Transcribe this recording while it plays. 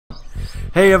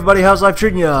Hey everybody, how's life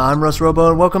treating ya? I'm Russ Robo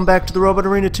and welcome back to the Robot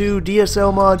Arena 2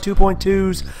 DSL Mod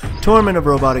 2.2's Tournament of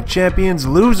Robotic Champions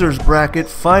Losers Bracket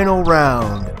Final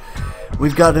Round.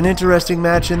 We've got an interesting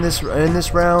match in this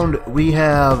round. We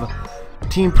have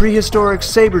Team Prehistoric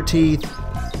Saberteeth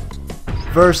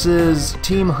versus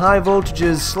Team High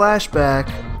Voltage's Slashback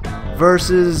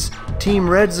versus Team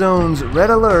Red Zone's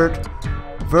Red Alert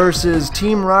versus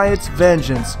Team Riot's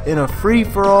Vengeance in a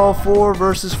free-for-all 4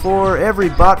 versus 4, every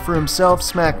bot for himself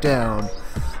smackdown.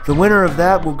 The winner of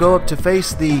that will go up to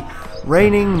face the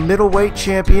reigning middleweight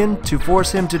champion to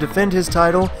force him to defend his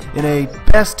title in a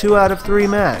best 2 out of 3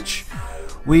 match.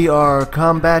 We are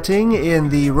combating in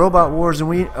the Robot Wars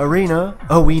arena,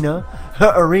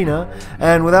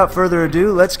 and without further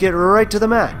ado, let's get right to the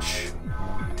match.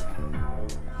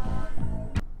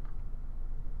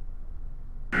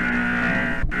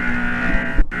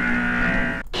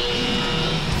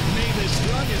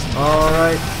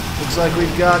 Alright, looks like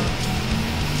we've got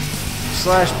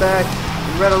Slashback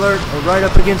and Red Alert are right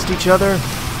up against each other.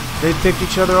 They've picked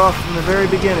each other off from the very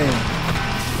beginning.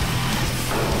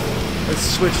 Let's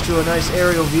switch to a nice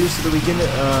aerial view so that we can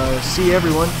see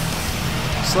everyone.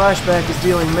 Slashback is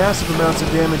dealing massive amounts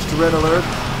of damage to Red Alert.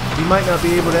 He might not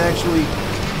be able to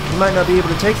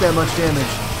take that much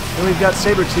damage. And we've got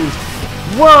Sabertooth.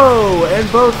 Whoa! And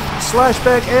both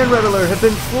Slashback and Red Alert have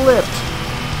been flipped.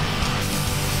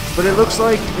 But it looks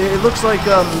like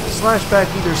Slashback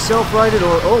either self-righted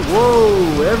or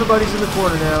whoa! Everybody's in the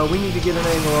corner now. We need to get an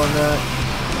angle on that.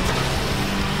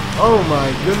 Oh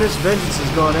my goodness! Vengeance has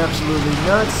gone absolutely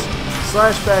nuts.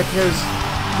 Slashback has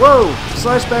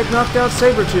Slashback knocked out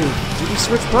Sabertooth. Did he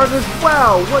switch partners?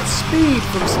 Wow! What speed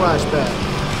from Slashback!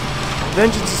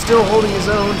 Vengeance is still holding his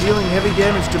own, dealing heavy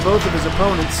damage to both of his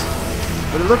opponents.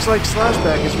 But it looks like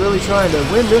Slashback is really trying to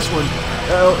win this one.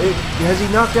 Has he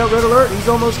knocked out Red Alert?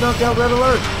 He's almost knocked out Red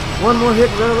Alert. One more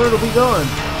hit and Red Alert will be gone.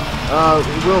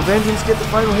 Will Vengeance get the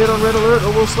final hit on Red Alert,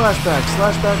 or will Slashback?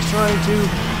 Slashback's trying to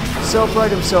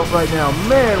self-right himself right now.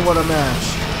 Man, what a match.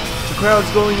 The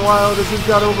crowd's going wild as we've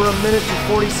got over 1 minute and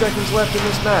 40 seconds left in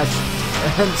this match.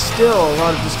 And still a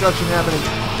lot of destruction happening.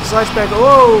 Slashback,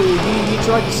 he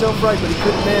tried to self-right, but he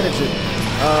couldn't manage it.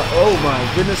 Oh my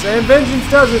goodness, and Vengeance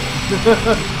does it!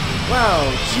 Wow,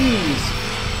 jeez.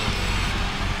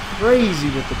 Crazy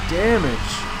with the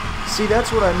damage. See,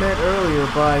 that's what I meant earlier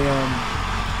by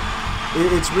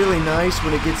it's really nice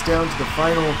when it gets down to the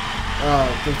final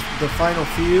the final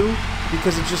few,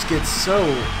 because it just gets so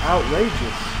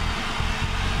outrageous.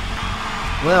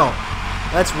 Well,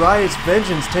 that's Riot's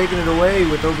Vengeance taking it away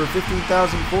with over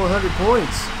 15,400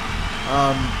 points.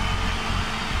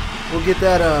 We'll get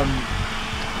that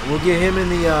we'll get him in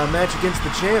the match against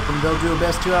the champ, and they'll do a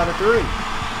best 2 out of 3.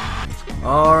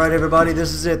 Alright everybody,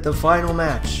 this is it, the final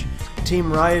match.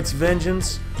 Team Riot's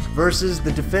Vengeance versus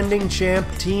the defending champ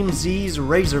Team Z's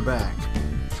Razorback.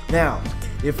 Now,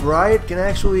 if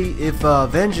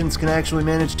Vengeance can actually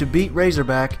manage to beat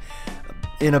Razorback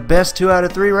in a best 2 out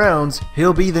of 3 rounds,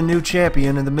 he'll be the new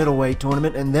champion in the middleweight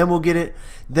tournament, and then we'll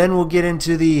get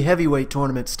into the heavyweight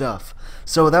tournament stuff.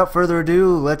 So without further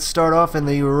ado, let's start off in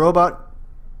the robot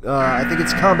I think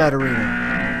it's combat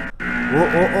arena.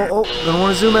 Don't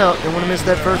want to zoom out. Don't want to miss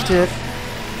that first hit.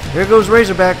 There goes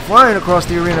Razorback flying across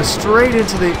the arena, straight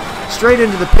into the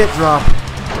pit drop.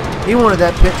 He wanted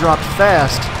that pit drop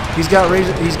fast. He's got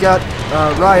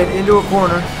Riot into a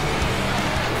corner.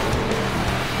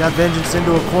 Got Vengeance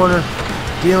into a corner,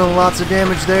 dealing lots of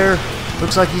damage there.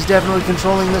 Looks like he's definitely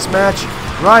controlling this match.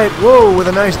 Riot, with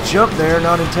a nice jump there,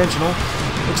 not intentional.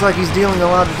 Looks like he's dealing a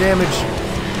lot of damage.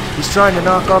 He's trying to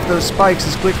knock off those spikes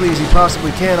as quickly as he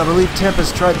possibly can. I believe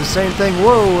Tempest tried the same thing.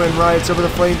 And Riot's over the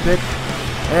flame pit.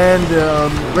 And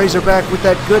Razorback with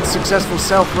that good, successful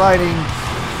self-righting.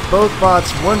 Both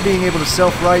bots, one being able to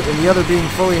self-right and the other being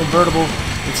fully invertible.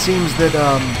 It seems that,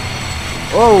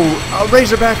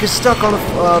 Razorback is stuck on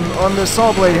the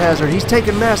saw blade hazard. He's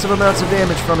taking massive amounts of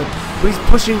damage from it. But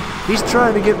he's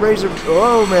trying to get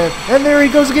oh man. And there he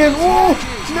goes again. Oh,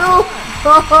 no!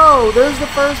 Oh, there's the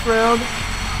first round.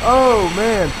 Oh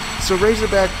man, so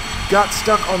Razorback got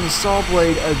stuck on the saw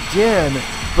blade again,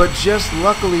 but just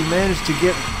luckily managed to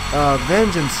get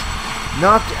Vengeance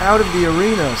knocked out of the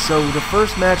arena. So the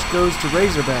first match goes to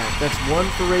Razorback. That's 1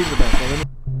 for Razorback.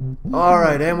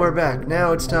 Alright, and we're back.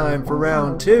 Now it's time for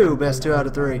round 2, best 2 out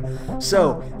of 3.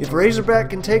 So, if Razorback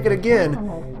can take it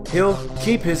again, he'll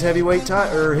keep his heavyweight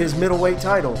or his middleweight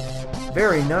title.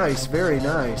 Very nice, very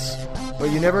nice.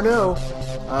 But you never know.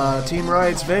 Team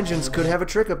Riot's Vengeance could have a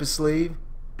trick up his sleeve.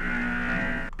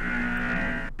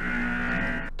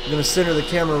 I'm going to center the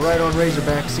camera right on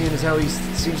Razorback, seeing as how he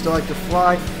seems to like to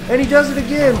fly. And he does it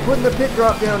again, putting the pit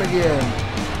drop down again.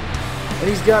 And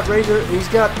he's got Riot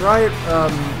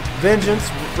Vengeance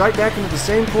right back into the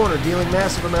same corner, dealing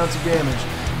massive amounts of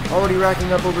damage. Already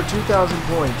racking up over 2,000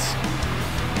 points.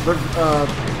 But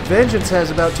Vengeance has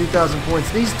about 2,000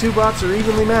 points. These two bots are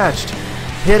evenly matched.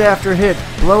 Hit after hit,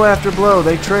 blow after blow.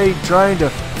 They trade trying to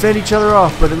fend each other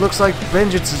off, but it looks like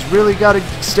Vengeance has really got to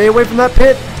stay away from that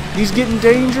pit. He's getting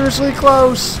dangerously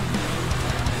close.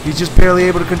 He's just barely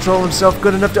able to control himself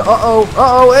good enough to...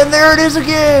 and there it is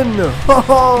again!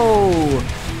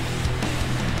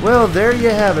 Well, there you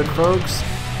have it, folks.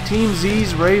 Team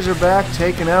Z's Razorback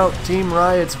taking out Team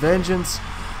Riot's Vengeance.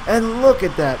 And look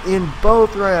at that, in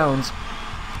both rounds.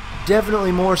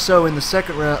 Definitely more so in the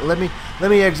second round. Let me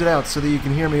exit out so that you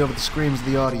can hear me over the screams of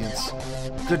the audience.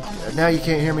 Good. Now you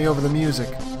can't hear me over the music.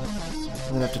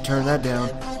 I'm gonna have to turn that down.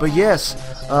 But yes,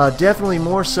 definitely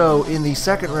more so in the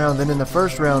second round than in the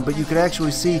first round. But you could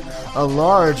actually see a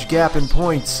large gap in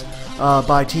points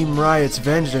by Team Riot's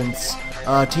Vengeance.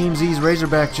 Team Z's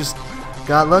Razorback just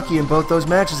got lucky in both those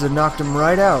matches and knocked him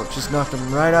right out. Just knocked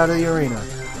him right out of the arena.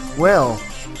 Well,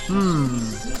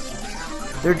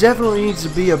 there definitely needs to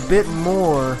be a bit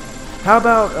more. How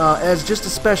about as just a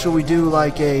special we do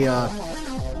like a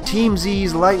Team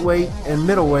Z's lightweight and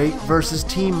middleweight versus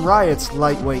Team Riot's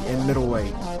lightweight and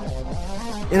middleweight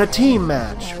in a team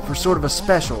match for sort of a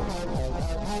special.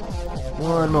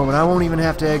 One moment, I won't even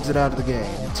have to exit out of the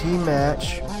game. Team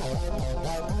match.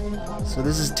 So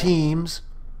this is teams.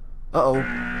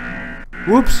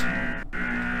 Whoops.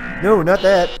 No, not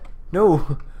that.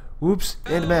 No. Whoops.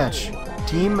 End match.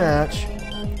 Team match.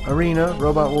 Arena.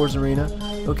 Robot Wars Arena.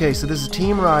 Okay, so this is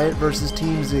Team Riot versus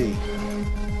Team Z.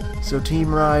 So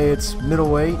Team Riot's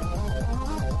middleweight.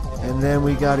 And then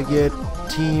we gotta get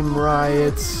Team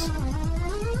Riot's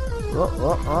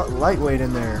lightweight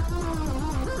in there.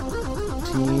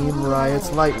 Team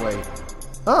Riot's lightweight.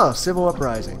 Oh, Civil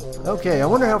Uprising. Okay, I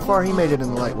wonder how far he made it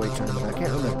in the lightweight tournament. I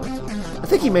can't remember. I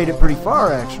think he made it pretty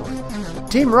far, actually.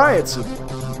 Team Riot's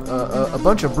a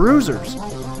bunch of bruisers.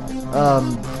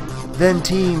 Then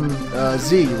Team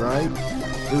Z, right?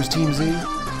 It was Team Z?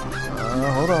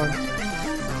 Hold on.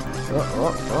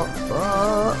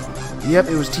 Yep,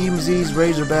 it was Team Z's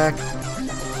Razorback.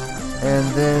 And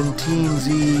then Team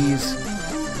Z's...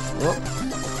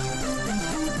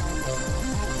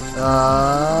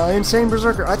 Insane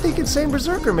Berserker. I think Insane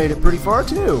Berserker made it pretty far,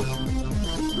 too.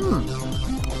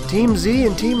 Team Z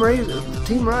and Team Riot.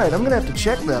 I'm going to have to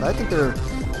check that. I think they're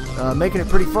making it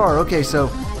pretty far. Okay, so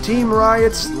Team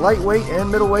Riot's lightweight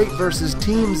and middleweight versus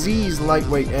Team Z's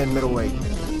lightweight and middleweight.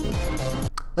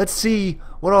 Let's see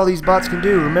what all these bots can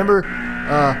do. Remember,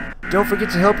 don't forget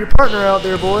to help your partner out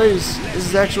there, boys. This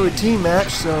is actually a team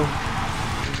match, so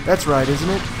that's right, isn't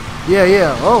it?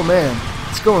 Yeah. Oh, man.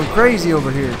 It's going crazy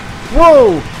over here.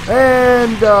 Whoa!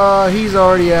 And he's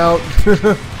already out.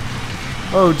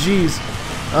 Oh, jeez.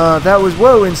 That was...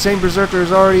 Whoa, Insane Berserker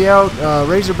is already out.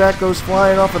 Razorback goes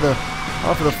flying off of the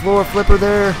floor flipper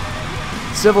there.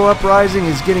 Civil Uprising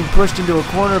is getting pushed into a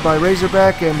corner by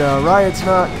Razorback, and Riot's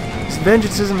not...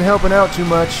 Vengeance isn't helping out too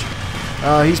much.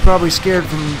 He's probably scared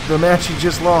from the match he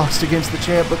just lost against the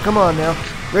champ, but come on now.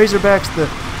 Razorback's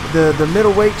the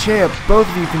middleweight champ. Both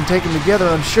of you can take him together,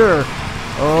 I'm sure.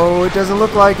 Oh, it doesn't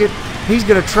look like it. He's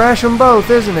going to trash them both,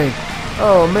 isn't he?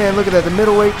 Oh, man, look at that. The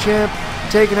middleweight champ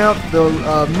taking out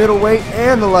the middleweight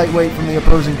and the lightweight from the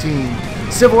opposing team.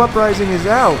 Civil Uprising is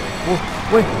out. Well,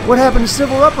 wait, what happened to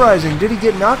Civil Uprising? Did he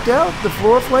get knocked out? The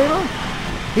floor flamer?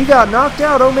 He got knocked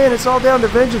out. Oh, man, it's all down to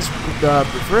Vengeance.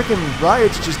 Frickin'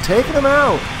 Riot's just taking him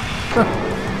out.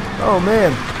 Oh,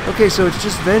 man. Okay, so it's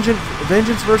just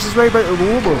Vengeance versus Razorback.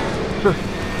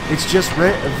 It's just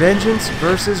Vengeance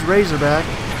versus Razorback.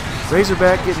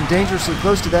 Razorback getting dangerously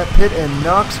close to that pit and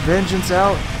knocks Vengeance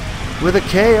out with a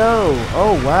KO.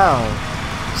 Oh, wow.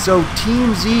 So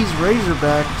Team Z's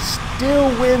Razorback still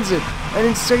wins it. And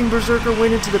Insane Berserker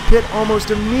went into the pit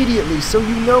almost immediately, so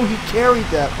you know he carried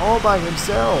that all by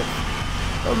himself.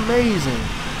 Amazing.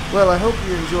 Well, I hope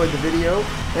you enjoyed the video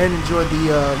and enjoyed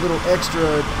the little extra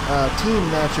team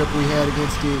matchup we had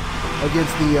against the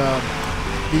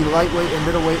lightweight and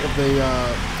middleweight of the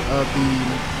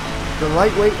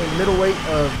lightweight and middleweight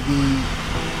of the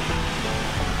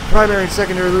primary and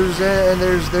secondary losers, and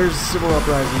there's Civil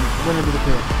Uprising winning to the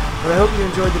pit. But I hope you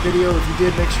enjoyed the video. If you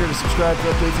did, make sure to subscribe for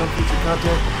updates on future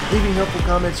content, leaving helpful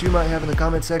comments you might have in the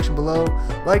comment section below.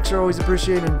 Likes are always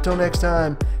appreciated. Until next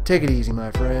time, take it easy,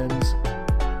 my friends.